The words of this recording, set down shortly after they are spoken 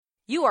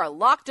You are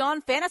Locked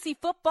On Fantasy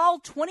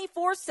Football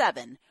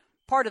 24/7,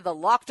 part of the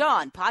Locked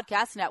On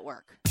Podcast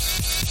Network.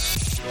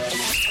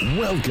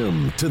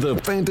 Welcome to the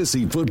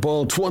Fantasy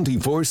Football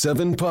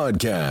 24/7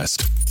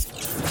 podcast.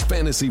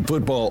 Fantasy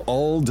football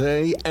all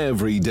day,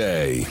 every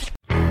day.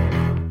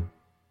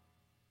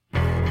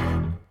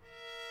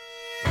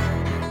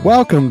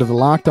 Welcome to the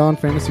Locked On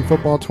Fantasy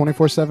Football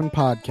 24/7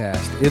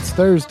 podcast. It's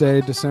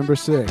Thursday, December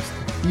 6th.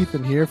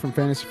 Ethan here from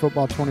Fantasy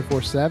Football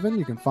 24/7.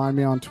 You can find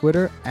me on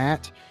Twitter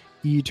at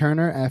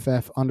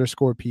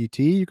eTurnerFF_PT.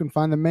 You can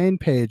find the main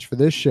page for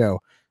this show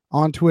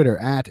on Twitter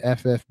at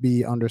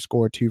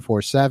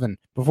FFB_247.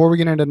 Before we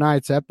get into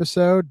tonight's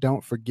episode,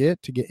 don't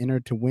forget to get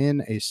entered to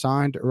win a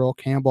signed Earl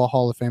Campbell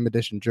Hall of Fame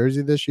edition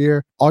jersey this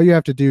year. All you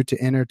have to do to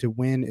enter to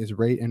win is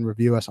rate and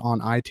review us on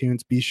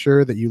iTunes. Be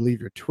sure that you leave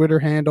your Twitter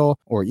handle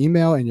or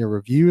email in your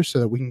review so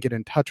that we can get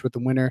in touch with the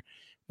winner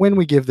when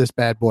we give this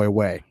bad boy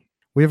away.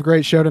 We have a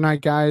great show tonight,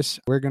 guys.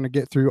 We're going to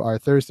get through our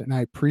Thursday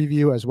night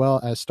preview as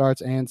well as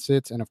starts and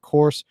sits, and of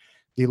course,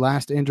 the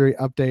last injury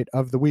update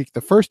of the week,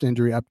 the first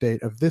injury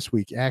update of this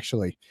week,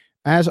 actually.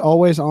 As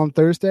always on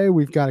Thursday,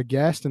 we've got a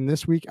guest, and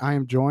this week I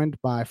am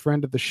joined by a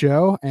friend of the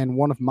show and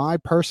one of my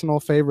personal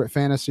favorite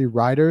fantasy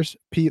writers,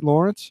 Pete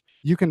Lawrence.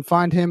 You can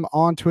find him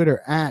on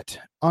Twitter at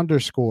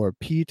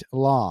 _Pete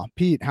Law.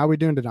 Pete, how are we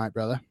doing tonight,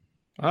 brother?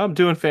 I'm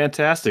doing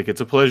fantastic.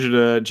 It's a pleasure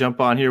to jump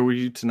on here with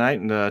you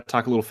tonight and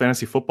talk a little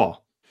fantasy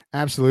football.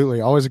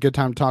 Absolutely. Always a good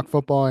time to talk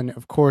football. And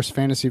of course,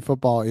 fantasy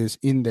football is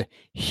in the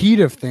heat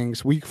of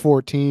things. Week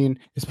 14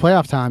 is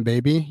playoff time,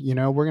 baby. You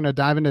know, we're going to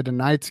dive into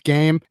tonight's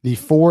game. The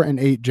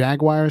 4-8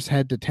 Jaguars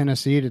head to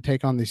Tennessee to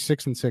take on the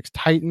 6-6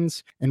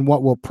 Titans in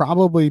what will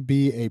probably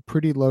be a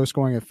pretty low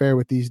scoring affair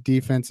with these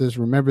defenses.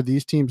 Remember,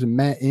 these teams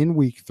met in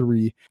week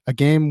 3, a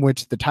game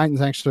which the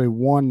Titans actually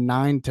won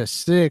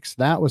 9-6.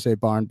 That was a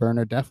barn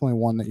burner. Definitely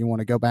one that you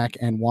want to go back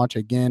and watch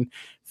again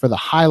for the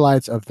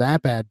highlights of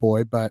that bad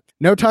boy, but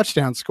no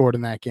touchdowns scored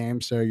in that game,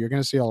 so you're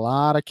going to see a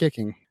lot of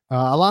kicking.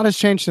 A lot has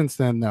changed since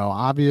then, though.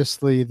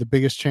 Obviously, the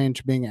biggest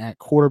change being at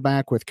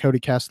quarterback with Cody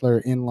Kessler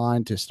in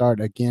line to start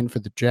again for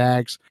the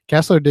Jags.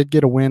 Kessler did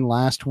get a win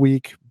last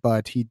week,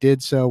 but he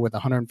did so with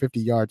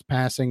 150 yards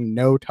passing,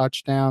 no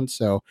touchdowns,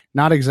 so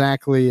not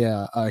exactly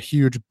a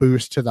huge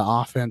boost to the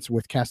offense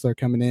with Kessler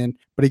coming in.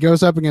 But he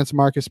goes up against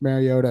Marcus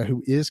Mariota,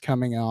 who is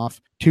coming off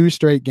 2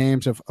 straight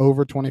games of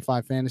over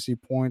 25 fantasy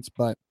points,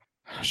 but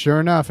sure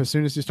enough, as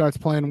soon as he starts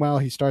playing well,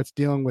 he starts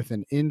dealing with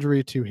an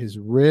injury to his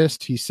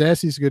wrist. He says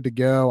he's good to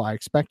go. I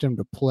expect him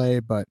to play,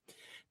 but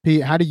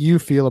Pete, how do you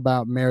feel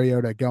about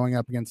Mariota going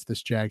up against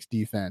this Jags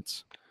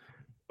defense?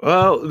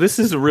 Well, this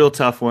is a real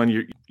tough one.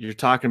 You're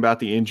talking about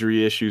the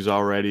injury issues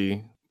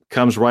already.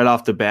 Comes right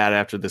off the bat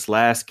after this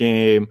last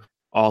game.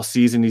 All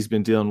season he's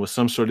been dealing with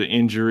some sort of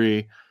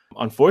injury.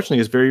 Unfortunately,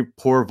 it's very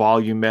poor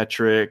volume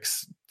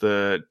metrics.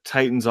 The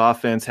Titans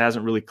offense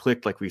hasn't really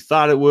clicked like we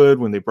thought it would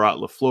when they brought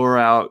LaFleur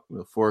out.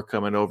 LaFleur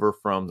coming over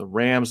from the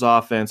Rams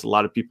offense. A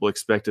lot of people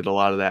expected a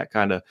lot of that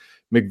kind of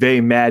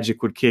McVay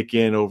magic would kick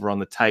in over on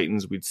the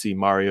Titans. We'd see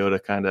Mariota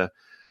kind of,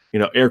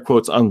 air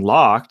quotes,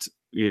 unlocked.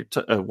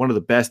 One of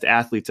the best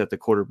athletes at the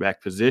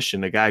quarterback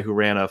position, a guy who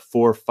ran a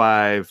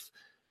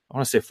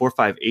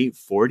 4.58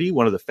 40,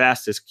 one of the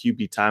fastest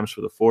QB times for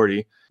the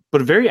 40.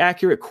 But a very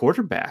accurate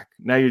quarterback.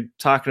 Now you're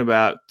talking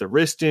about the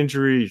wrist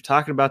injury, you're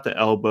talking about the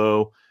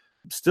elbow.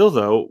 Still,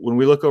 though, when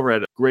we look over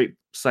at a great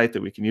site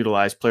that we can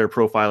utilize,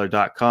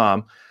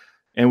 playerprofiler.com,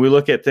 and we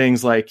look at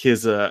things like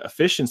his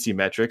efficiency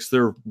metrics,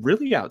 they're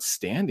really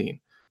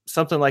outstanding.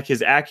 Something like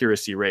his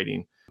accuracy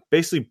rating,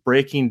 basically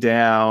breaking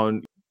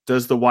down,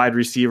 does the wide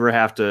receiver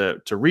have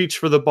to reach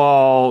for the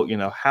ball?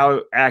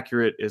 How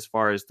accurate as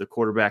far as the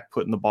quarterback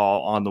putting the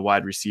ball on the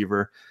wide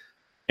receiver.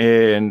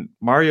 And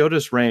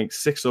Mariota's ranked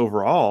 6th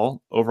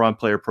overall over on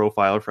Player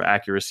Profiler for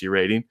accuracy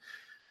rating.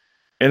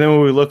 And then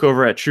when we look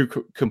over at true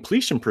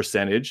completion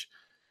percentage,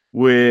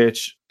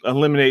 which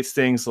eliminates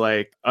things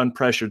like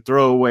unpressured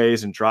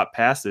throwaways and drop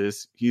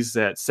passes, he's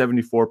at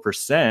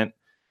 74%,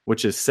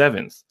 which is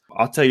 7th.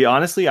 I'll tell you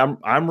honestly,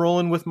 I'm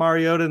rolling with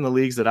Mariota in the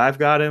leagues that I've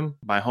got him.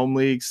 My home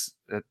leagues,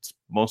 that's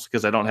mostly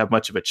because I don't have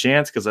much of a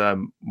chance because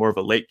I'm more of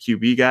a late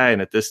QB guy,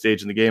 and at this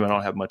stage in the game, I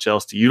don't have much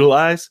else to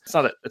utilize.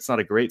 It's not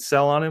a great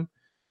sell on him.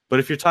 But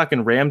if you're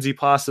talking Ramsey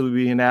possibly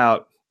being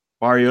out,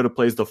 Mariota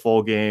plays the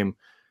full game,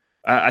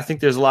 I think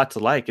there's a lot to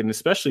like, and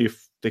especially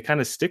if they kind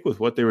of stick with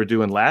what they were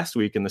doing last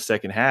week in the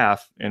second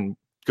half and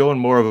going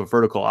more of a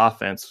vertical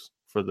offense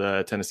for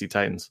the Tennessee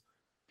Titans.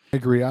 I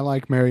agree. I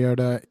like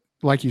Mariota.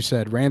 Like you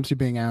said, Ramsey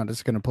being out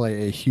is going to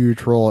play a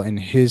huge role in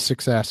his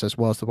success as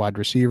well as the wide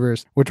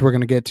receivers, which we're going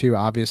to get to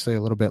obviously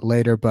a little bit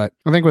later. But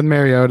I think with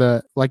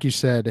Mariota, like you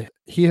said,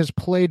 he has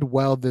played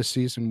well this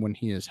season when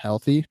he is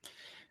healthy.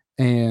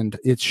 And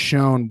it's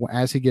shown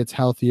as he gets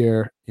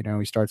healthier,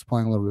 he starts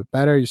playing a little bit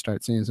better. You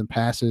start seeing some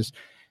passes.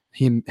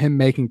 him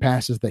making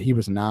passes that he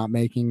was not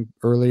making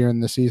earlier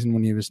in the season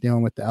when he was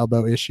dealing with the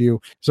elbow issue.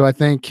 So I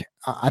think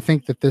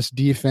that this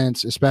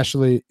defense,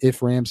 especially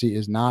if Ramsey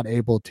is not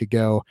able to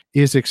go,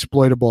 is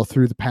exploitable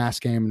through the pass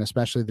game and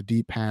especially the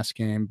deep pass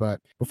game. But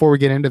before we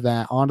get into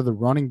that, onto the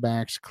running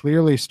backs,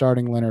 clearly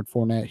starting Leonard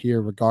Fournette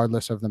here,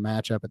 regardless of the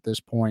matchup at this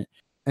point.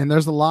 And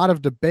there's a lot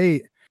of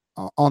debate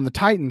on the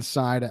Titans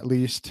side, at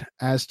least,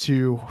 as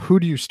to who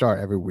do you start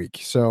every week.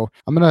 So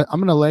I'm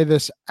gonna lay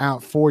this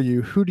out for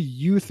you. Who do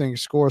you think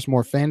scores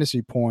more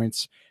fantasy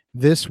points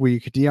this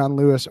week, Dion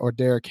Lewis or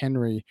Derrick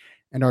Henry?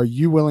 And are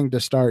you willing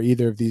to start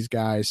either of these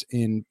guys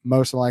in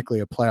most likely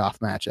a playoff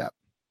matchup?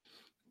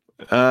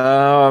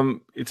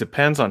 It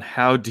depends on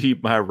how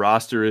deep my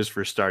roster is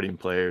for starting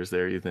players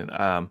there, Ethan.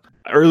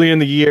 Early in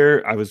the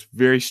year, I was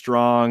very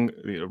strong,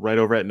 right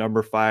over at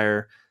Number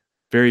Fire,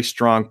 very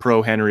strong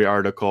pro Henry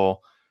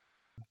article.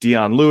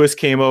 Dion Lewis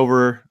came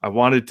over. I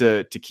wanted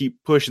to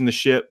keep pushing the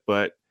ship,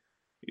 but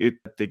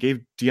they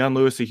gave Dion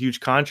Lewis a huge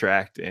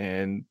contract,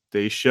 and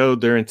they showed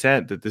their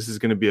intent that this is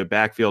going to be a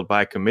backfield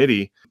by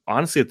committee.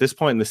 Honestly, at this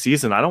point in the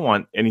season, I don't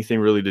want anything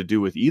really to do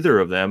with either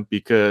of them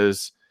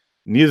because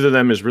neither of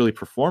them is really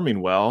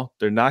performing well.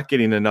 They're not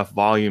getting enough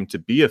volume to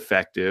be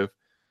effective,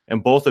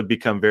 and both have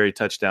become very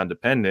touchdown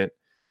dependent.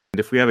 And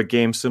if we have a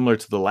game similar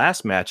to the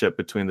last matchup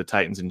between the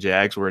Titans and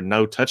Jags where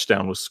no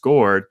touchdown was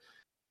scored,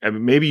 I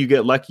mean, maybe you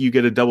get lucky, you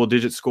get a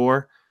double-digit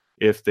score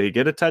if they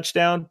get a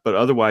touchdown, but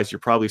otherwise you're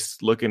probably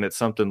looking at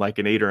something like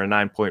an 8 or a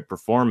 9-point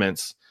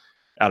performance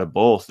out of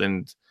both.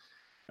 And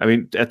I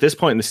mean, at this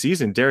point in the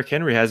season, Derrick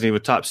Henry hasn't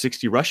even topped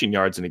 60 rushing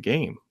yards in a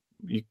game.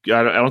 I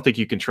don't think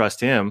you can trust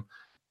him.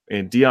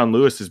 And Dion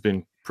Lewis has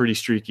been pretty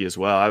streaky as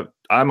well.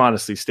 I'm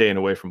honestly staying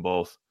away from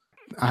both.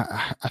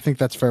 I think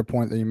that's a fair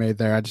point that you made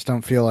there. I just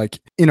don't feel like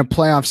in a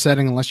playoff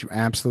setting, unless you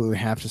absolutely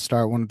have to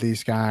start one of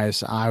these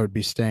guys, I would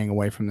be staying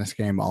away from this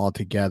game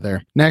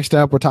altogether. Next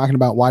up, we're talking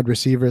about wide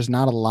receivers.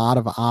 Not a lot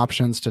of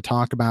options to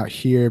talk about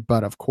here,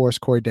 but of course,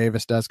 Corey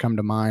Davis does come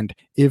to mind.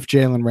 If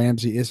Jalen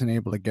Ramsey isn't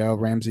able to go,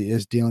 Ramsey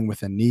is dealing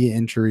with a knee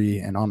injury,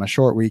 and on a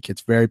short week,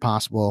 it's very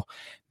possible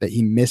that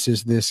he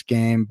misses this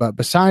game. But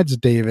besides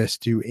Davis,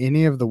 do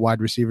any of the wide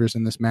receivers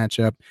in this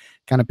matchup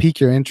kind of pique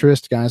your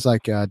interest? Guys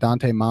like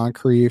Dante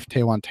Moncrief,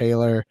 Taywan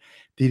Taylor,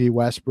 D.D.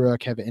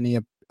 Westbrook have any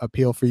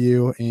appeal for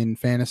you in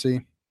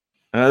fantasy?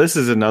 This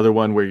is another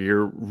one where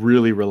you're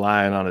really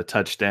relying on a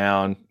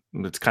touchdown.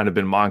 It's kind of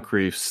been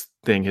Moncrief's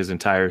thing his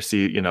entire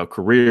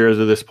career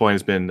to this point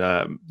has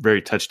been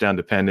very touchdown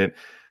dependent.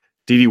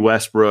 D.D.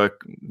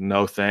 Westbrook,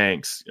 no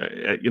thanks.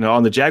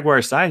 On the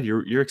Jaguar side,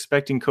 you're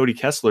expecting Cody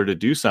Kessler to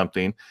do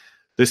something.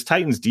 This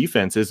Titans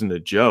defense isn't a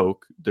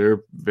joke.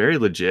 They're very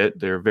legit.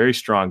 They're a very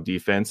strong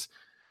defense.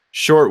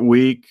 Short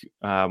week,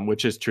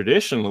 which has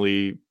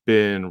traditionally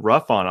been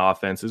rough on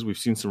offenses. We've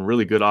seen some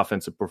really good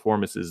offensive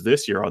performances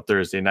this year on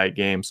Thursday night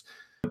games.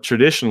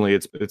 Traditionally,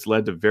 it's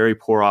led to very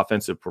poor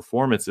offensive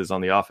performances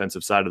on the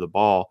offensive side of the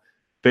ball,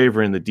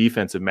 favoring the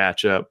defensive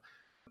matchup.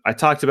 I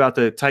talked about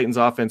the Titans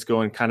offense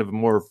going kind of a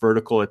more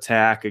vertical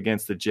attack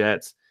against the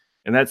Jets,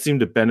 and that seemed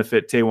to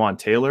benefit Taywan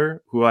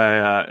Taylor, who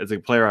as a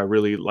player, I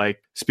really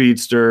like.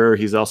 Speedster.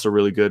 He's also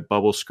really good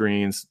bubble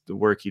screens, the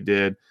work he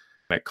did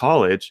at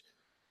college.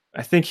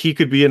 I think he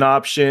could be an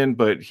option,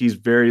 but he's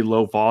very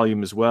low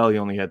volume as well. He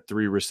only had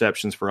 3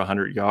 receptions for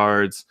 100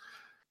 yards.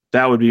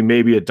 That would be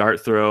maybe a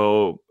dart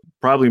throw,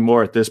 probably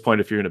more at this point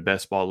if you're in a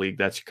best ball league.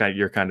 That's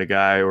your kind of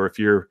guy, or if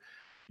you're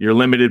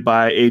limited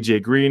by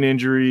AJ Green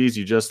injuries.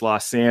 You just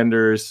lost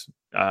Sanders.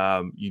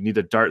 You need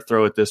a dart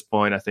throw at this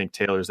point. I think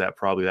Taylor's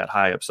probably that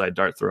high upside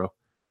dart throw.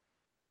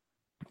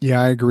 Yeah,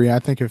 I agree. I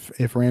think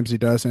if Ramsey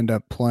does end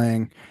up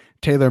playing,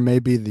 Taylor may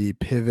be the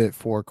pivot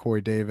for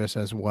Corey Davis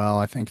as well.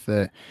 I think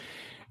that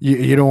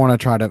you don't want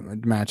to try to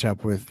match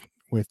up with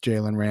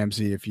Jalen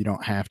Ramsey if you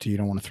don't have to. You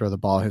don't want to throw the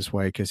ball his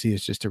way because he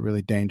is just a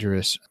really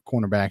dangerous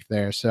cornerback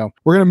there. So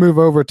we're going to move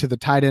over to the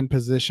tight end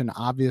position.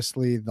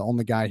 Obviously, the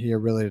only guy here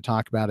really to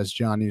talk about is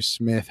Jonnu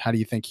Smith. How do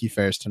you think he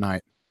fares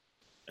tonight?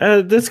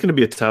 That's going to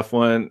be a tough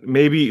one.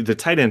 Maybe the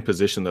tight end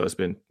position, though, has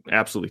been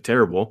absolutely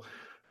terrible.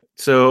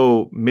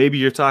 So maybe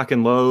you're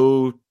talking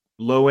low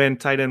end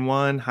tight end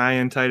 1, high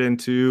end tight end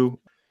 2.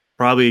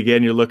 Probably,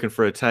 again, you're looking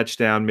for a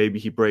touchdown. Maybe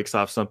he breaks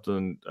off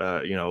something,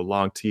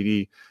 long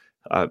TD.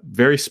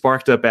 Very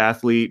sparked up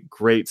athlete,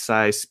 great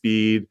size,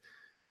 speed.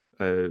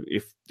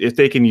 If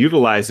they can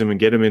utilize him and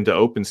get him into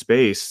open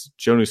space,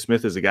 Jonnu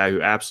Smith is a guy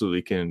who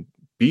absolutely can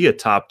be a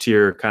top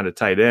tier kind of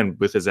tight end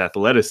with his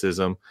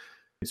athleticism.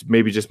 It's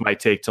maybe just might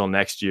take till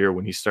next year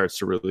when he starts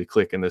to really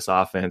click in this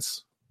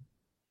offense.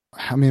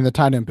 I mean, the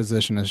tight end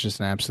position is just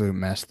an absolute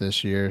mess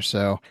this year,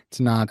 so it's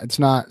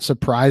not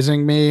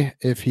surprising me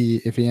if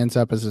he ends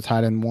up as a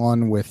tight end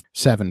 1 with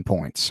 7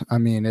 points. I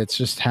mean, it's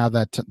just how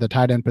the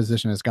tight end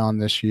position has gone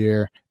this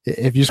year.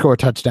 If you score a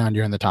touchdown,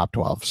 you're in the top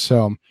 12.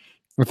 So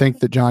I think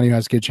that Jonnu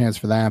has a good chance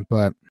for that,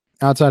 but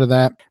outside of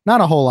that, not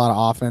a whole lot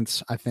of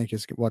offense, I think,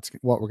 is what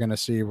we're going to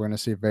see. We're going to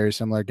see a very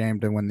similar game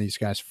to when these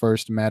guys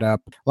first met up.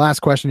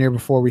 Last question here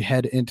before we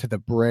head into the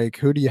break.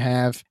 Who do you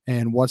have,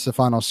 and what's the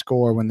final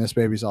score when this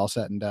baby's all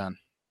said and done?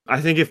 I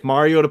think if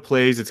Mariota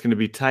plays, it's going to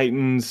be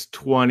Titans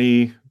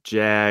 20,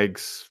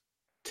 Jags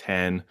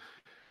 10.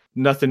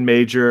 Nothing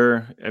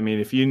major. I mean,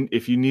 if you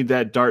need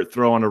that dart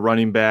throw on a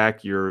running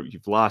back,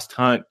 you've lost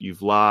Hunt,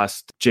 you've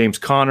lost James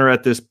Conner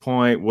at this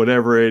point,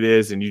 whatever it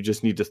is, and you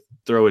just need to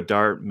throw a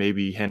dart.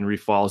 Maybe Henry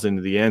falls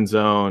into the end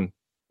zone,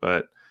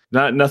 but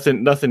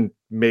nothing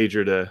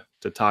major to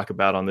talk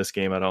about on this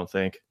game, I don't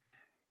think.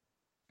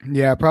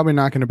 Yeah, probably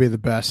not going to be the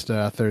best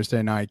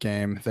Thursday night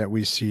game that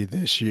we see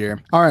this year.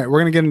 All right,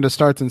 we're going to get into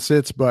starts and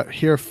sits, but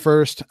here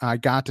first, I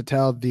got to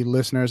tell the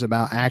listeners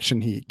about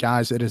Action Heat.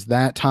 Guys, it is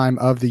that time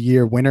of the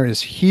year. Winter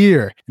is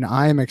here, and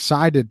I am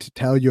excited to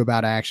tell you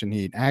about Action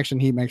Heat. Action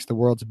Heat makes the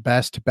world's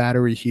best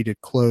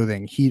battery-heated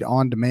clothing. Heat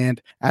on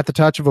demand at the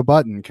touch of a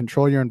button.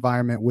 Control your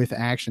environment with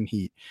Action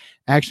Heat.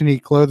 Action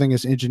Heat clothing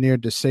is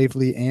engineered to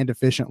safely and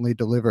efficiently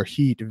deliver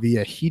heat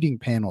via heating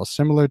panels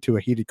similar to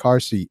a heated car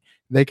seat.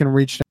 They can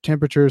reach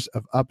temperatures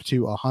of up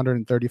to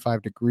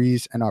 135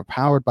 degrees and are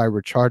powered by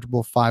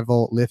rechargeable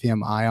 5-volt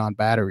lithium-ion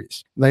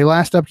batteries. They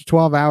last up to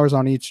 12 hours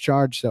on each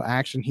charge, so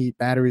Action Heat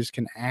batteries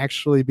can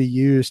actually be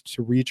used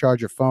to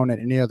recharge your phone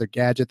and any other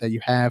gadget that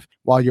you have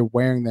while you're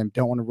wearing them.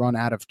 Don't want to run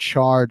out of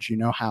charge. You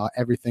know how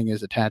everything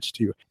is attached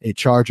to a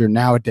charger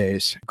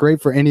nowadays.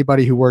 Great for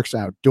anybody who works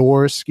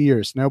outdoors,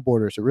 skiers,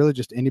 snowboarders, or really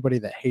just anybody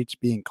that hates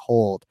being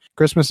cold.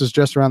 Christmas is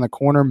just around the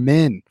corner.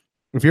 Men,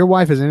 if your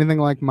wife is anything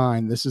like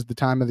mine, this is the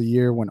time of the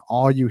year when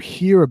all you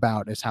hear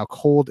about is how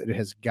cold it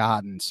has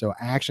gotten. So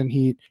Action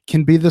Heat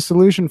can be the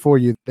solution for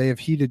you. They have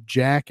heated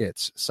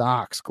jackets,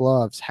 socks,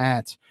 gloves,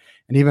 hats,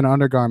 and even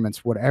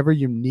undergarments. Whatever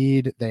you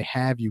need, they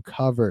have you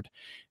covered.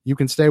 You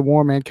can stay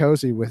warm and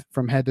cozy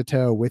from head to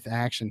toe with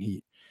Action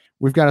Heat.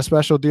 We've got a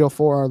special deal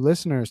for our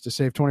listeners to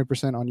save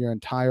 20% on your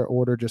entire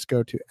order. Just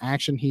go to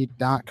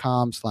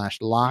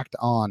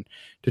actionheat.com/lockedon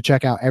to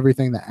check out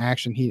everything that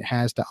Action Heat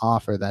has to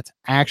offer. That's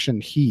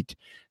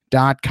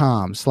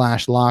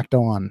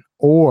actionheat.com/lockedon,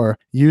 or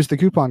use the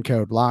coupon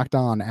code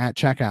LOCKEDON at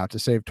checkout to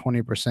save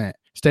 20%.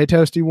 Stay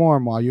toasty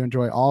warm while you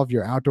enjoy all of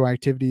your outdoor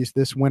activities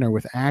this winter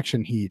with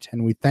Action Heat,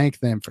 and we thank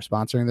them for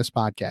sponsoring this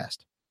podcast.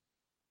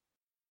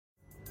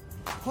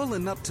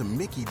 Pulling up to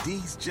Mickey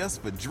D's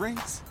just for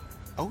drinks?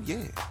 Oh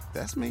yeah,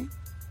 that's me.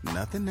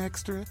 Nothing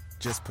extra,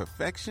 just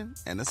perfection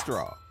and a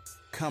straw.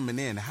 Coming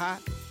in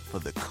hot for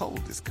the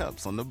coldest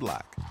cups on the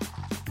block.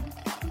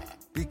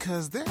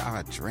 Because there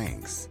are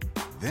drinks.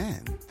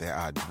 Then there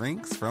are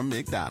drinks from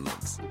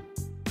McDonald's.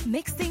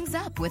 Mix things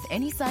up with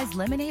any size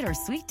lemonade or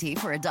sweet tea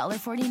for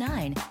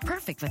 $1.49.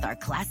 Perfect with our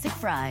classic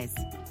fries.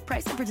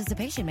 Price and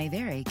participation may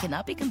vary.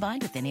 Cannot be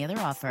combined with any other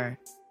offer.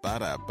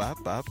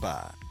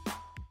 Ba-da-ba-ba-ba.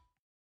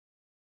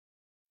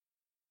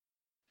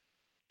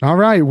 All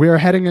right, we are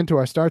heading into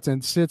our starts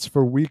and sits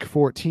for Week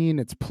 14.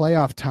 It's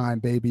playoff time,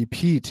 baby.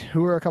 Pete,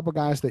 who are a couple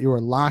guys that you are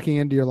locking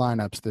into your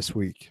lineups this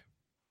week?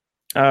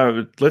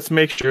 Let's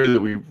make sure that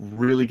we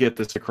really get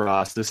this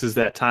across. This is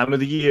that time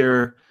of the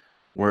year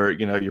where,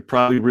 you're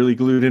probably really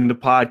glued into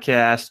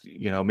podcast.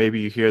 Maybe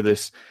you hear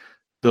this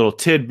little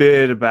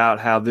tidbit about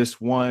how this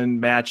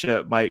one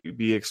matchup might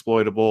be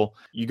exploitable.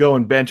 You go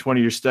and bench one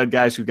of your stud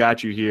guys who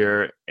got you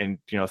here and,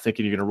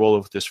 thinking you're going to roll it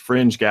with this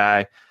fringe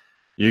guy.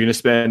 You're going to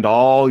spend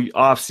all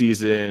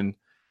offseason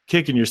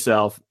kicking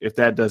yourself if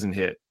that doesn't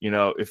hit.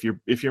 If your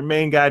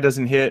main guy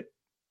doesn't hit,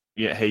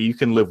 yeah, hey, you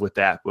can live with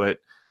that. But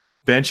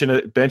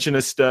benching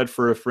a stud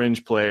for a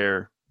fringe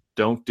player,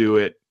 don't do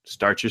it.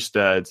 Start your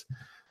studs.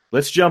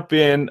 Let's jump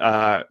in.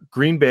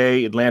 Green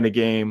Bay, Atlanta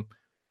game.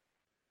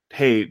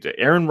 Hey,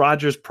 Aaron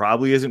Rodgers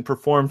probably isn't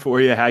performed for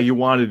you how you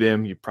wanted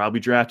him. You probably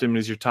drafted him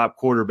as your top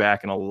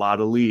quarterback in a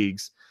lot of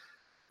leagues.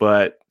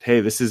 But, hey,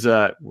 this is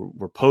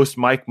we're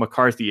post-Mike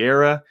McCarthy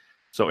era.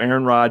 So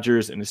Aaron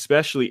Rodgers and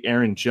especially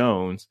Aaron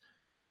Jones,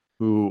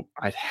 who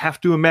I'd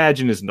have to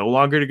imagine is no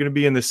longer going to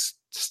be in this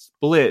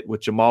split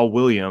with Jamal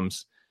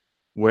Williams,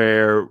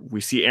 where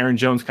we see Aaron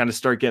Jones kind of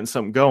start getting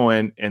something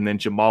going, and then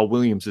Jamal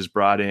Williams is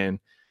brought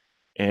in.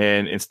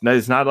 And it's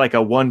not like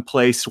a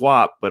one-play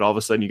swap, but all of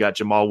a sudden you got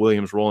Jamal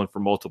Williams rolling for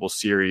multiple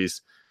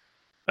series.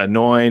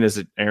 Annoying as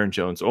an Aaron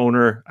Jones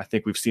owner. I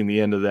think we've seen the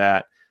end of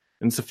that.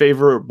 And it's a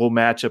favorable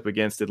matchup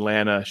against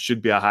Atlanta.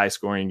 Should be a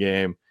high-scoring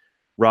game.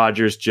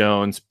 Rodgers,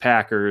 Jones,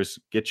 Packers,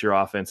 get your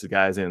offensive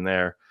guys in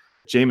there.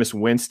 Jameis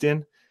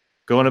Winston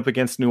going up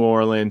against New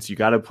Orleans. You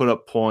got to put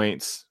up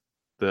points.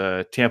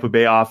 The Tampa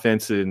Bay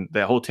offense and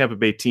the whole Tampa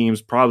Bay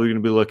team's probably going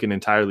to be looking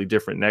entirely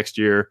different next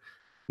year.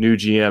 New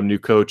GM, new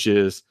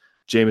coaches.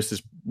 Jameis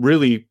is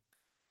really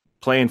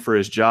playing for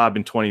his job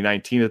in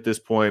 2019 at this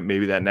point,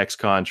 maybe that next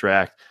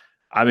contract.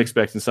 I'm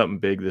expecting something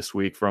big this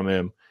week from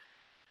him.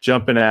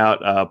 Jumping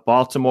out,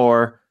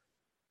 Baltimore,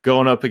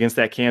 going up against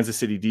that Kansas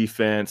City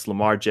defense,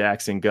 Lamar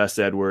Jackson, Gus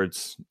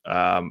Edwards.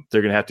 They're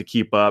going to have to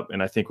keep up,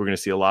 and I think we're going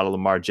to see a lot of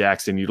Lamar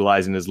Jackson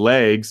utilizing his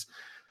legs.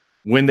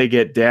 When they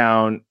get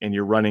down and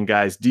you're running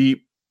guys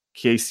deep,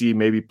 KC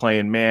maybe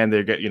playing man,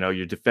 they get,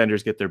 your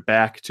defenders get their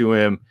back to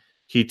him.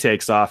 He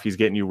takes off. He's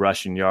getting you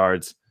rushing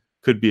yards.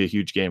 Could be a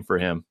huge game for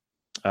him.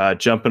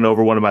 Jumping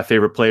over one of my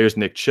favorite players,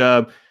 Nick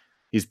Chubb.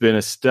 He's been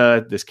a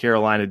stud. This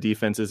Carolina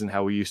defense isn't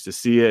how we used to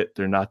see it.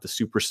 They're not the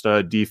super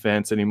stud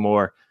defense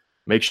anymore.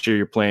 Make sure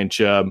you're playing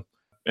Chubb.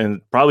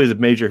 And probably the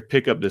major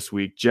pickup this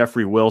week,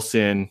 Jeffrey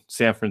Wilson,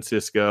 San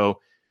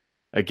Francisco.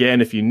 Again,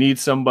 if you need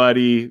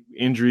somebody,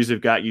 injuries have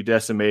got you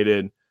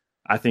decimated.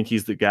 I think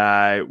he's the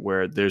guy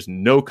where there's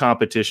no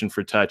competition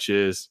for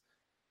touches.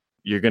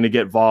 You're going to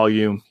get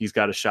volume. He's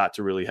got a shot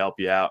to really help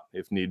you out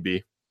if need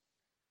be.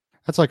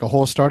 That's like a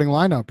whole starting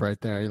lineup right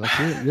there.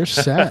 You're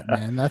set,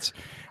 man.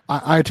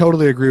 I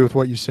totally agree with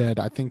what you said.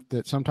 I think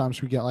that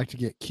sometimes we to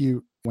get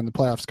cute when the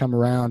playoffs come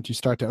around. You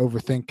start to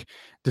overthink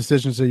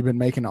decisions that you've been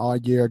making all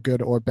year,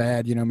 good or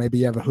bad. Maybe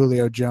you have a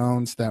Julio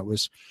Jones that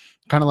was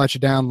kind of let you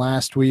down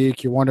last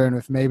week. You're wondering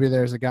if maybe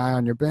there's a guy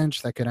on your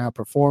bench that could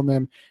outperform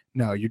him.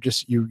 No, you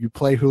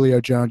play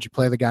Julio Jones. You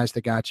play the guys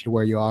that got you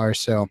where you are.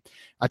 So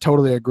I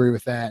totally agree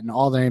with that. And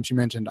all the names you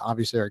mentioned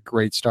obviously are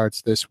great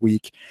starts this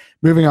week.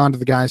 Moving on to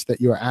the guys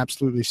that you are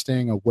absolutely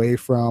staying away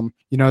from.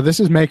 This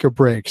is make or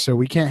break, so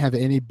we can't have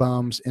any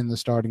bums in the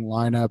starting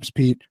lineups.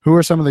 Pete, who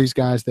are some of these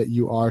guys that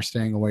you are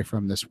staying away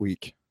from this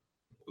week?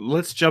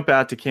 Let's jump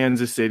out to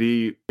Kansas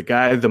City. The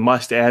guy, the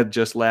must-add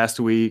just last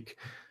week,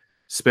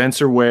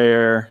 Spencer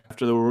Ware.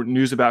 After the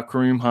news about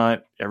Kareem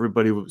Hunt,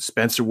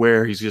 Spencer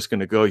Ware, he's just going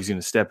to go. He's going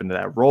to step into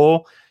that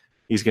role.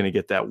 He's going to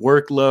get that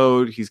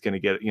workload. He's going to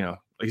get,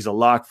 he's a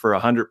lock for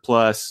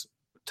 100+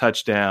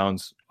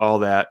 touchdowns, all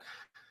that.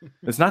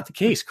 It's not the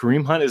case.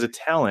 Kareem Hunt is a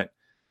talent.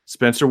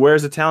 Spencer Ware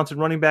is a talented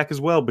running back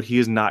as well, but he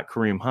is not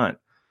Kareem Hunt.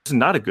 This is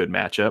not a good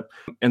matchup.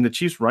 And the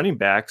Chiefs running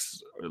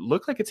backs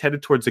look like it's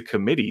headed towards a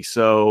committee.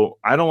 So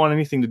I don't want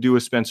anything to do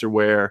with Spencer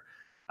Ware.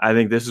 I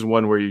think this is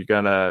one where you're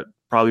going to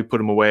probably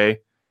put him away,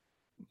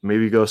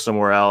 maybe go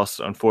somewhere else.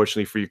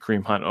 Unfortunately for you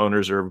Kareem Hunt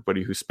owners or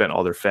everybody who spent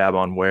all their fab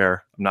on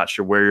Ware, I'm not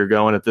sure where you're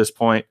going at this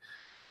point.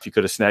 If you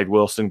could have snagged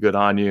Wilson, good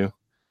on you.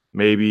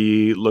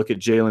 Maybe look at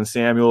Jalen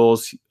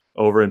Samuels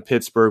over in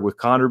Pittsburgh with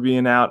Connor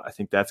being out. I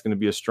think that's going to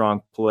be a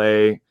strong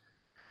play.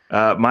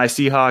 My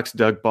Seahawks,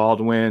 Doug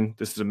Baldwin.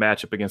 This is a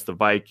matchup against the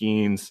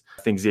Vikings.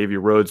 I think Xavier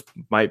Rhodes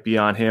might be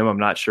on him. I'm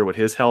not sure what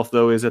his health,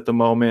 though, is at the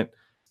moment.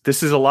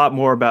 This is a lot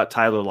more about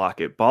Tyler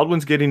Lockett.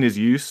 Baldwin's getting his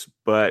use,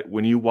 but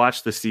when you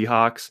watch the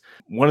Seahawks,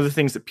 one of the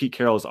things that Pete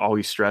Carroll has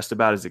always stressed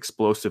about is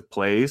explosive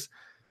plays.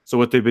 So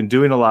what they've been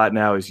doing a lot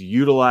now is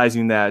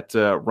utilizing that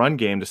run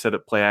game to set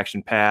up play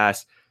action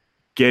pass,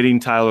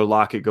 getting Tyler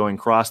Lockett going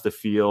across the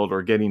field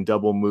or getting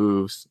double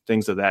moves,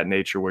 things of that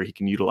nature where he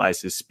can utilize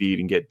his speed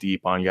and get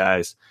deep on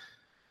guys.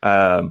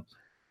 Now,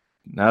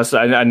 so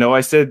I know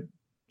I said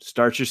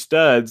start your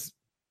studs,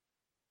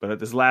 but at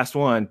this last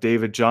one,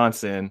 David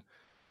Johnson,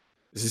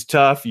 this is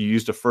tough. You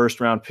used a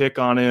first-round pick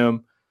on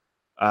him.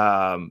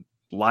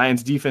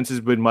 Lions defense has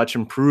been much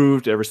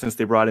improved ever since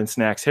they brought in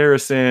Snacks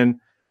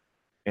Harrison.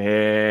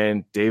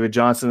 And David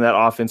Johnson, that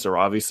offense are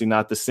obviously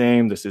not the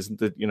same. This isn't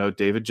the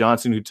David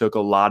Johnson who took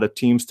a lot of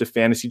teams to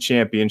fantasy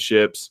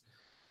championships.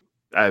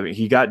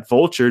 He got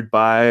vultured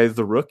by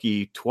the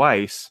rookie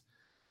twice.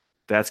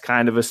 That's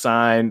kind of a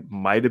sign.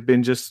 Might have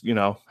been just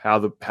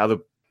how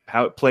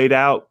it played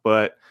out,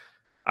 but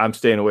I'm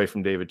staying away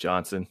from David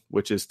Johnson,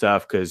 which is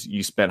tough because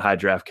you spent high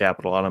draft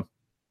capital on him.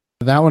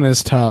 That one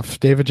is tough.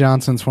 David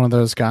Johnson's one of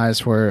those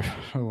guys where,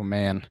 oh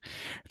man,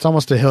 it's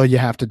almost a hill you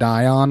have to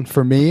die on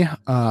for me.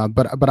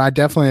 But I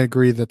definitely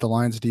agree that the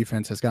Lions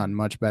defense has gotten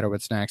much better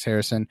with Snacks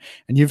Harrison.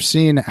 And you've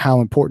seen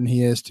how important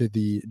he is to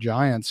the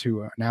Giants,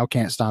 who now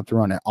can't stop the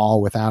run at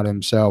all without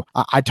him. So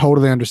I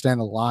totally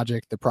understand the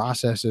logic. The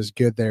process is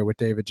good there with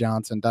David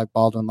Johnson. Doug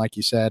Baldwin, like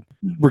you said,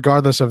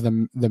 regardless of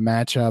the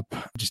matchup,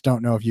 I just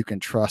don't know if you can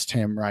trust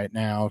him right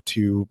now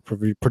to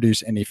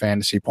produce any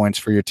fantasy points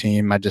for your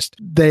team.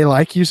 They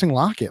like using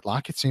Lockett.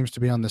 Lockett seems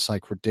to be on this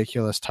like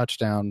ridiculous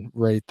touchdown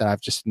rate that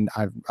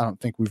I don't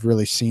think we've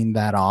really seen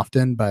that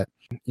often, but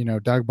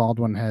Doug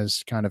Baldwin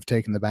has kind of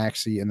taken the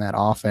backseat in that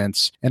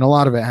offense, and a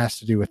lot of it has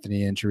to do with the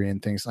knee injury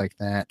and things like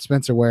that.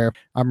 Spencer Ware,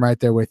 I'm right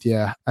there with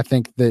you. I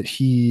think that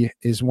he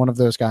is one of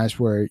those guys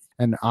where,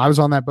 and I was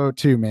on that boat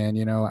too, man.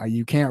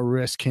 You can't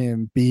risk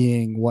him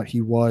being what he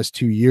was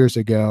 2 years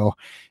ago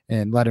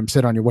and let him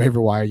sit on your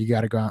waiver wire. You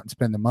got to go out and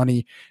spend the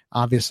money.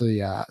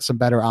 Obviously, some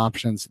better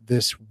options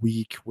this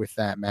week with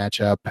that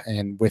matchup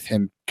and with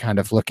him kind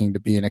of looking to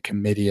be in a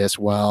committee as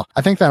well.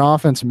 I think that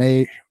offense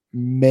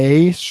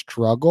may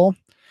struggle.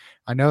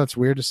 I know it's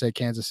weird to say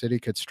Kansas City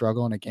could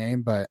struggle in a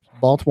game, but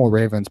Baltimore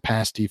Ravens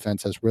pass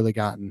defense has really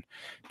gotten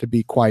to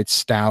be quite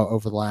stout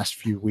over the last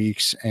few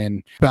weeks.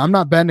 But I'm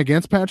not betting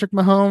against Patrick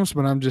Mahomes,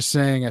 but I'm just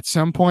saying at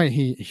some point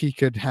he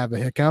could have a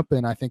hiccup,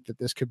 and I think that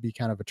this could be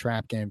kind of a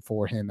trap game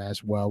for him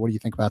as well. What do you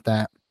think about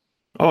that?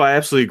 Oh, I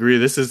absolutely agree.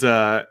 This is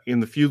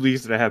in the few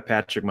leagues that I have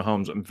Patrick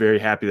Mahomes, I'm very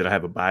happy that I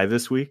have a bye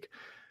this week.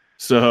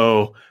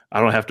 So I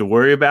don't have to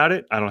worry about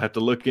it. I don't have to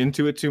look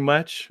into it too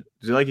much.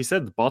 Like you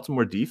said, the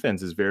Baltimore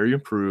defense is very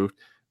improved.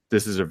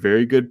 This is a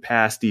very good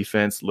pass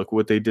defense. Look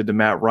what they did to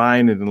Matt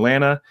Ryan in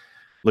Atlanta.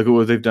 Look at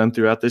what they've done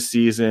throughout this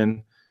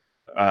season.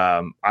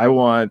 I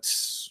want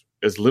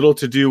as little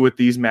to do with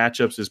these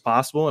matchups as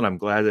possible, and I'm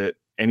glad that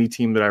any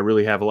team that I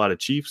really have a lot of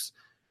Chiefs,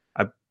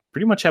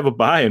 pretty much have a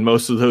bye in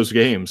most of those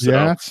games. So.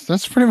 Yeah,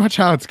 that's pretty much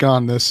how it's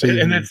gone this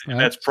season. And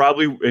that's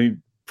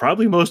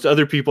probably most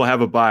other people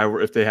have a bye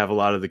if they have a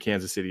lot of the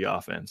Kansas City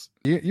offense.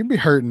 You'd be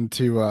hurting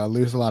to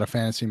lose a lot of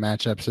fantasy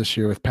matchups this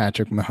year with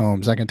Patrick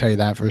Mahomes. I can tell you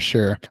that for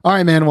sure. All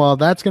right, man. Well,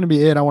 that's going to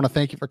be it. I want to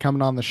thank you for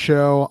coming on the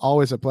show.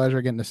 Always a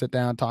pleasure getting to sit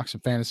down and talk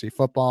some fantasy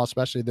football,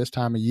 especially this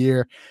time of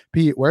year.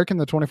 Pete, where can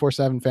the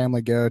 24/7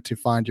 family go to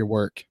find your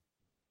work?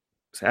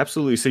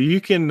 Absolutely. So you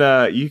can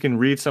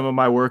read some of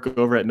my work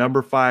over at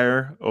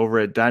Numberfire, over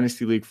at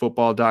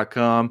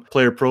dynastyleaguefootball.com.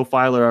 Player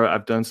Profiler,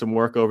 I've done some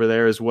work over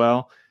there as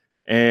well.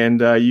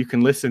 And you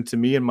can listen to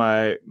me and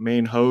my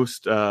main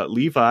host,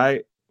 Levi,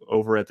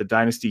 over at the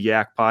Dynasty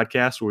Yak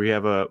podcast, where we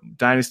have a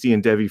Dynasty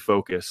and Devy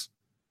focus.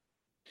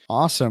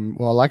 Awesome.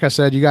 Well, like I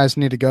said, you guys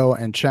need to go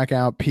and check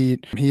out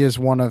Pete. He is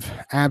one of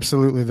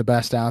absolutely the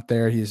best out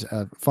there. He's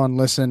a fun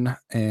listen,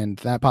 and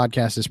that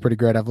podcast is pretty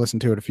great. I've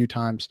listened to it a few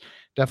times.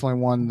 Definitely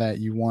one that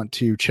you want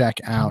to check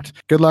out.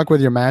 Good luck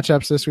with your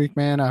matchups this week,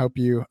 man. I hope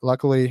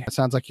luckily, it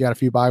sounds like you got a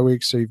few bye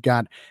weeks, so you've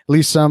got at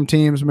least some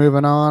teams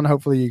moving on.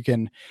 Hopefully you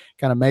can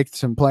kind of make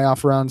some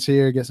playoff runs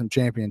here, get some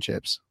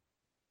championships.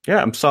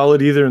 Yeah, I'm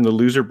solid either in the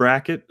loser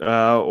bracket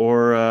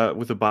or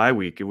with a bye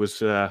week. It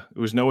was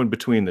no in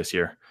between this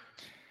year.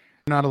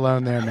 You're not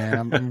alone there,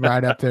 man. I'm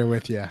right up there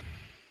with you.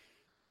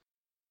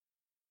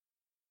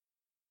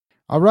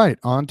 All right,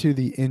 on to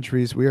the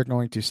injuries. We are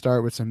going to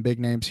start with some big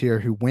names here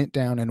who went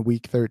down in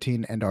week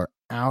 13 and are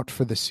out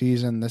for the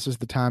season. This is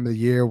the time of the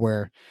year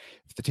where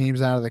if the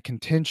team's out of the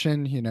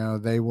contention,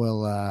 they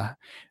will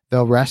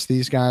they'll rest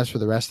these guys for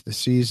the rest of the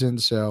season.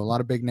 So a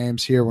lot of big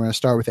names here. We're going to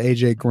start with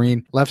AJ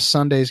Green. Left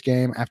Sunday's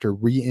game after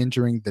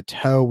re-injuring the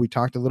toe. We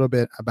talked a little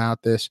bit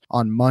about this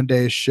on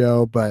Monday's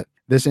show, but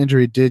this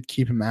injury did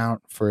keep him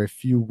out for a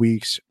few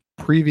weeks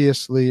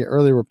previously.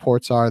 Early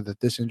reports are that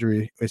this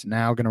injury is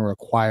now going to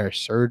require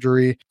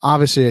surgery.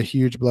 Obviously a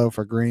huge blow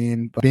for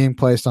Green, but being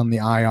placed on the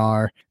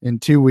IR in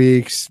 2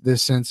 weeks,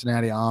 this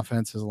Cincinnati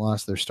offense has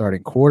lost their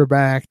starting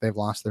quarterback. They've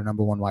lost their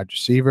number one wide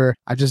receiver.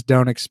 I just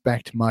don't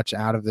expect much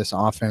out of this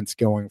offense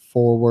going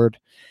forward.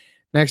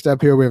 Next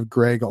up here, we have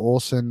Greg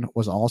Olsen,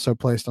 was also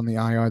placed on the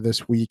IR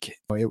this week.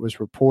 It was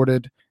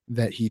reported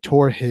that he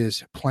tore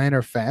his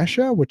plantar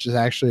fascia, which is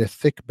actually a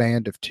thick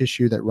band of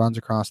tissue that runs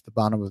across the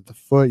bottom of the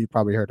foot. You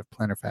probably heard of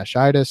plantar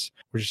fasciitis,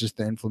 which is just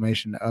the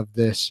inflammation of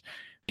this.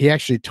 He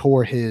actually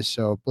tore his,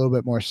 so a little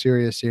bit more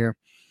serious here.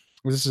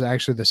 This is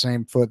actually the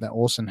same foot that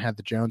Olsen had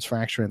the Jones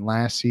fracture in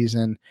last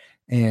season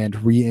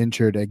and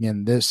re-injured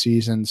again this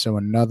season, so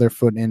another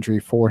foot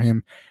injury for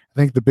him. I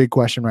think the big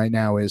question right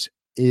now is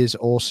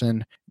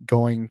Olsen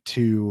going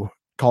to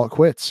call it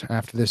quits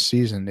after this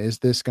season? Is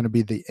this going to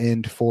be the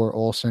end for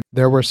Olsen?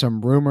 There were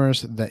some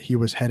rumors that he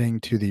was heading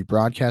to the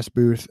broadcast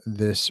booth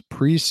this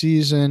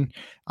preseason.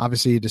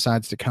 Obviously, he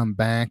decides to come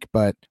back,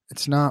 but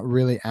it's not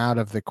really out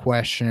of the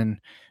question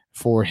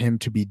for him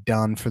to be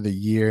done for the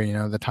year.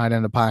 The tight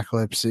end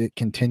apocalypse, it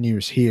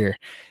continues here.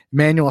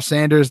 Emmanuel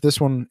Sanders, this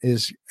one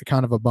is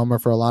kind of a bummer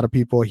for a lot of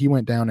people. He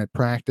went down at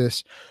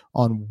practice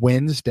on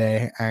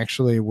Wednesday,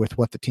 actually, with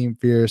what the team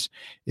fears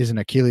is an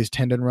Achilles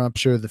tendon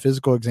rupture. The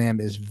physical exam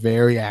is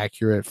very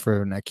accurate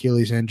for an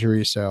Achilles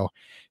injury, so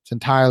it's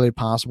entirely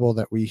possible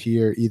that we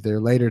hear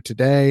either later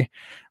today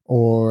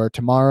or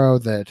tomorrow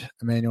that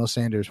Emmanuel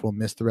Sanders will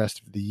miss the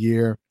rest of the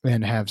year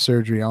and have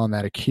surgery on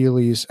that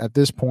Achilles. At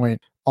this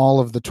point, all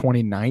of the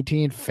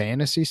 2019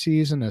 fantasy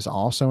season is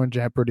also in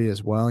jeopardy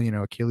as well.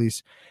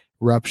 Achilles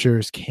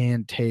ruptures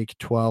can take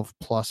 12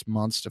 plus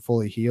months to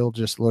fully heal.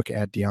 Just look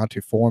at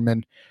Deontay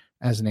Foreman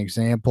as an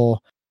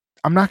example.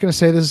 I'm not going to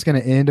say this is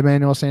going to end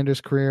Emmanuel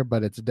Sanders' career,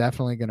 but it's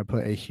definitely going to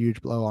put a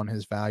huge blow on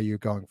his value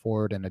going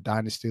forward in a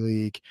dynasty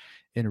league.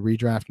 In a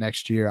redraft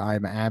next year,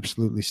 I'm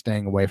absolutely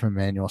staying away from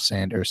Emmanuel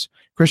Sanders.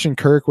 Christian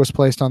Kirk was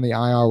placed on the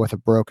IR with a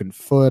broken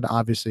foot.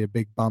 Obviously a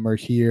big bummer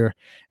here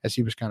as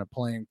he was kind of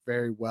playing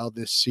very well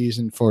this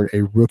season for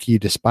a rookie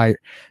despite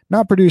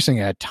not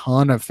producing a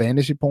ton of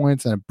fantasy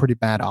points and a pretty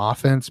bad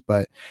offense,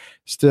 but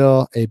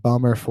still a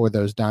bummer for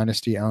those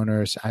dynasty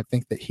owners. I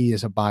think that he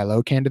is a buy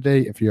low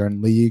candidate if you're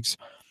in leagues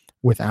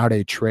without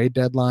a trade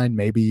deadline.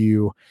 Maybe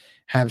you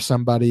have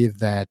somebody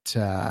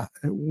that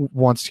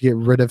wants to get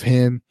rid of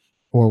him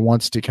or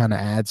wants to kind of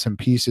add some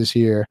pieces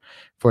here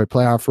for a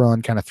playoff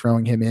run, kind of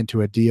throwing him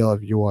into a deal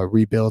of your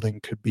rebuilding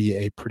could be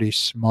a pretty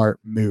smart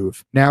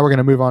move. Now we're going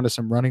to move on to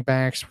some running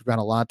backs. We've got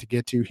a lot to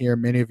get to here.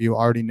 Many of you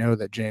already know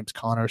that James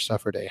Conner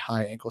suffered a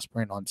high ankle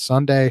sprain on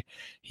Sunday.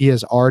 He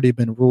has already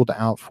been ruled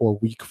out for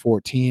week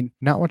 14.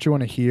 Not what you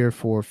want to hear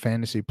for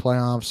fantasy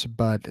playoffs,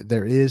 but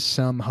there is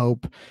some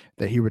hope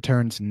that he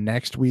returns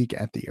next week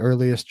at the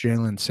earliest.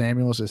 Jalen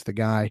Samuels is the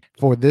guy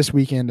for this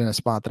weekend in a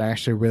spot that I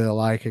actually really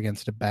like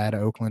against a bad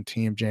Oakland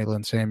team.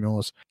 Jalen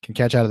Samuels can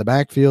catch out of the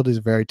backfield. He's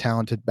a very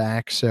talented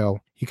back, so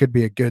he could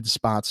be a good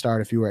spot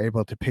start if you were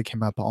able to pick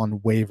him up on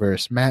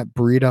waivers. Matt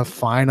Breida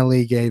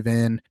finally gave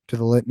in to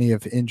the litany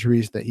of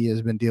injuries that he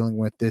has been dealing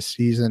with this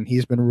season.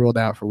 He's been ruled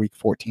out for week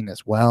 14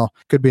 as well.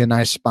 Could be a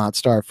nice spot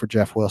start for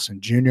Jeff Wilson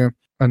Jr.,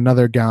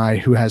 another guy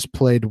who has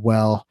played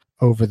well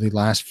over the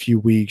last few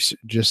weeks,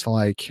 just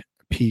like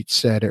Pete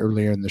said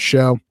earlier in the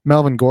show.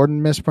 Melvin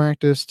Gordon missed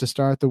practice to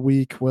start the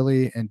week.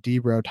 Willie and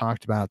Debro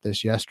talked about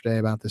this yesterday,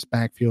 about this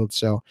backfield,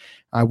 so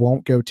I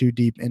won't go too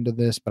deep into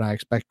this, but I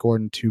expect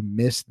Gordon to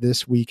miss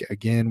this week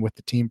again, with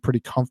the team pretty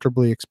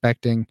comfortably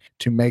expecting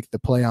to make the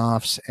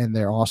playoffs, and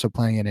they're also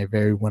playing in a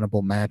very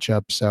winnable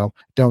matchup, so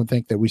don't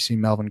think that we see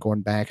Melvin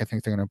Gordon back. I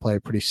think they're going to play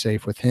pretty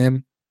safe with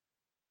him.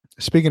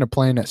 Speaking of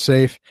playing it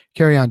safe,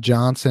 Kerryon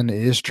Johnson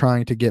is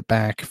trying to get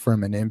back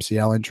from an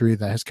MCL injury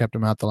that has kept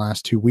him out the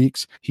last 2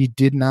 weeks. He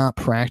did not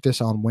practice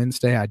on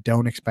Wednesday. I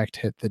don't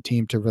expect the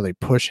team to really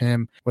push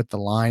him with the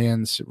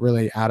Lions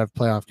really out of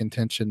playoff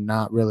contention,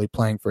 not really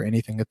playing for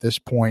anything at this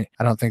point.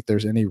 I don't think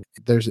there's any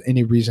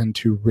reason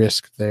to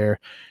risk their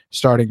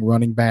starting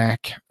running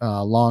back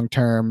long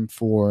term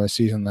for a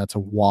season that's a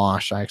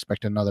wash. I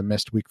expect another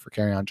missed week for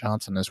Kerryon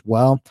Johnson as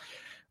well.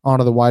 On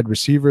to the wide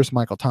receivers.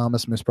 Michael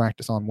Thomas missed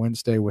practice on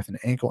Wednesday with an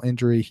ankle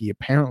injury he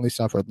apparently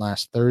suffered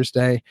last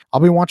Thursday. I'll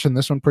be watching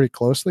this one pretty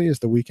closely as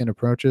the weekend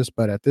approaches,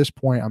 but at this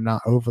point, I'm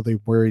not overly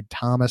worried.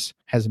 Thomas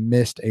has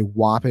missed a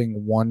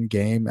whopping 1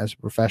 game as a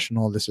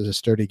professional. This is a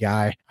sturdy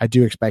guy. I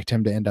do expect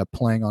him to end up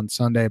playing on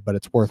Sunday, but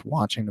it's worth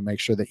watching to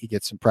make sure that he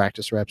gets some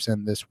practice reps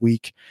in this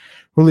week.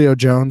 Julio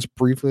Jones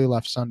briefly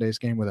left Sunday's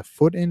game with a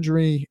foot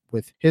injury.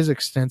 With his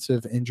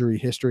extensive injury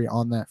history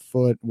on that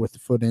foot with the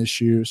foot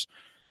issues,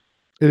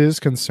 it is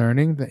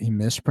concerning that he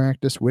missed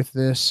practice with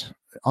this.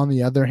 On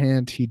the other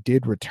hand, he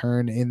did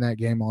return in that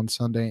game on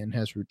Sunday and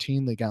has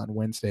routinely gotten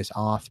Wednesdays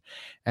off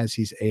as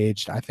he's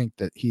aged. I think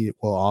that he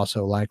will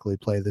also likely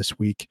play this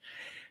week.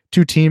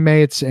 2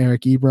 teammates,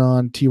 Eric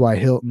Ebron, T.Y.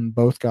 Hilton,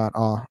 both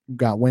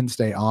got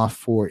Wednesday off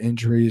for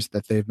injuries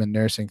that they've been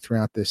nursing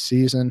throughout this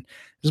season.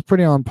 This is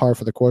pretty on par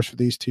for the course for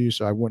these two,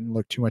 so I wouldn't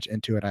look too much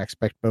into it. I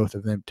expect both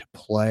of them to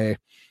play.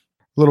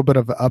 A little bit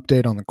of an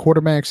update on the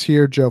quarterbacks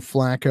here. Joe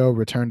Flacco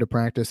returned to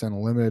practice in a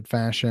limited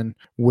fashion,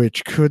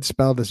 which could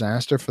spell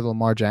disaster for the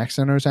Lamar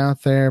Jacksoners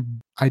out there.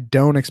 I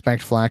don't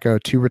expect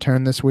Flacco to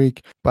return this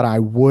week, but I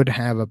would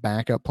have a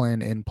backup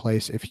plan in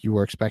place if you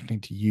were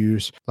expecting to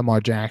use Lamar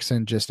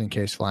Jackson just in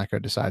case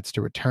Flacco decides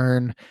to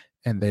return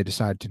and they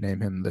decide to name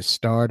him the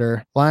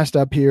starter. Last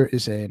up here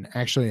is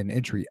actually an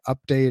injury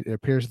update. It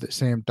appears that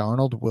Sam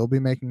Darnold will be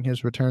making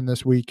his return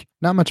this week.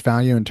 Not much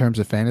value in terms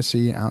of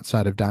fantasy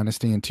outside of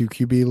Dynasty and 2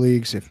 QB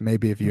leagues. If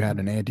you had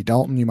an Andy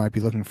Dalton, you might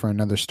be looking for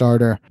another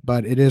starter,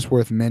 but it is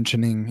worth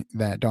mentioning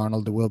that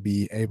Darnold will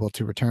be able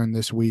to return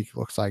this week.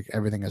 Looks like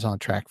everything is on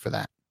track for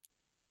that.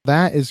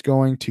 That is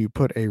going to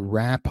put a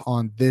wrap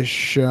on this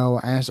show.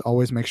 As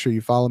always, make sure you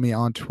follow me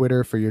on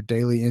Twitter for your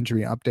daily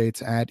injury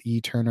updates at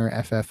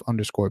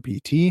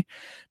eTurnerFF_PT.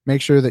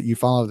 Make sure that you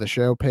follow the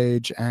show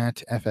page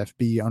at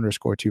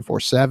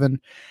FFB_247.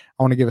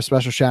 I want to give a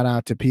special shout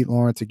out to Pete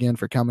Lawrence again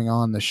for coming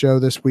on the show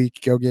this week.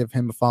 Go give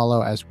him a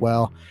follow as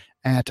well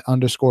at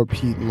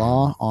 _Pete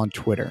Law on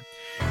Twitter.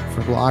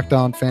 For Locked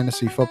On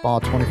Fantasy Football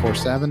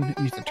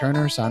 24/7, Ethan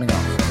Turner signing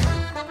off.